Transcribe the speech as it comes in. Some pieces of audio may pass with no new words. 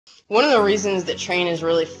One of the reasons that Trane has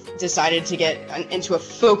really decided to get into a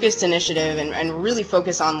focused initiative and really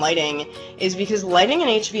focus on lighting is because lighting and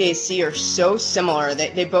HVAC are so similar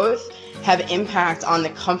that they both have impact on the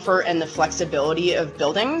comfort and the flexibility of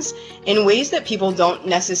buildings in ways that people don't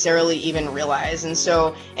necessarily even realize. And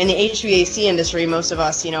so in the HVAC industry, most of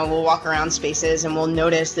us, will walk around spaces and we'll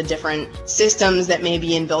notice the different systems that may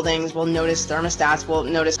be in buildings. We'll notice thermostats, we'll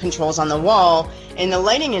notice controls on the wall. In the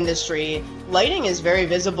lighting industry, lighting is very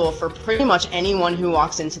visible for pretty much anyone who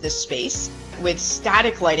walks into this space. With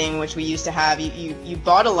static lighting, which we used to have, you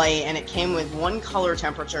bought a light and it came with one color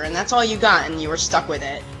temperature and that's all you got and you were stuck with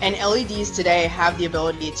it. And LEDs today have the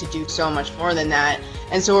ability to do so much more than that.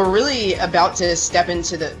 And so we're really about to step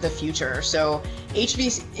into the future. So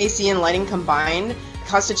HVAC and lighting combined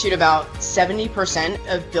constitute about 70%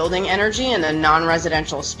 of building energy in a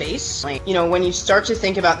non-residential space. When you start to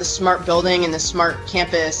think about the smart building and the smart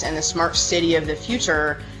campus and the smart city of the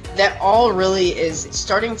future, that all really is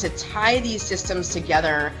starting to tie these systems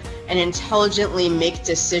together and intelligently make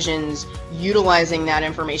decisions utilizing that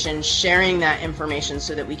information, sharing that information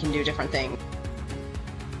so that we can do different things.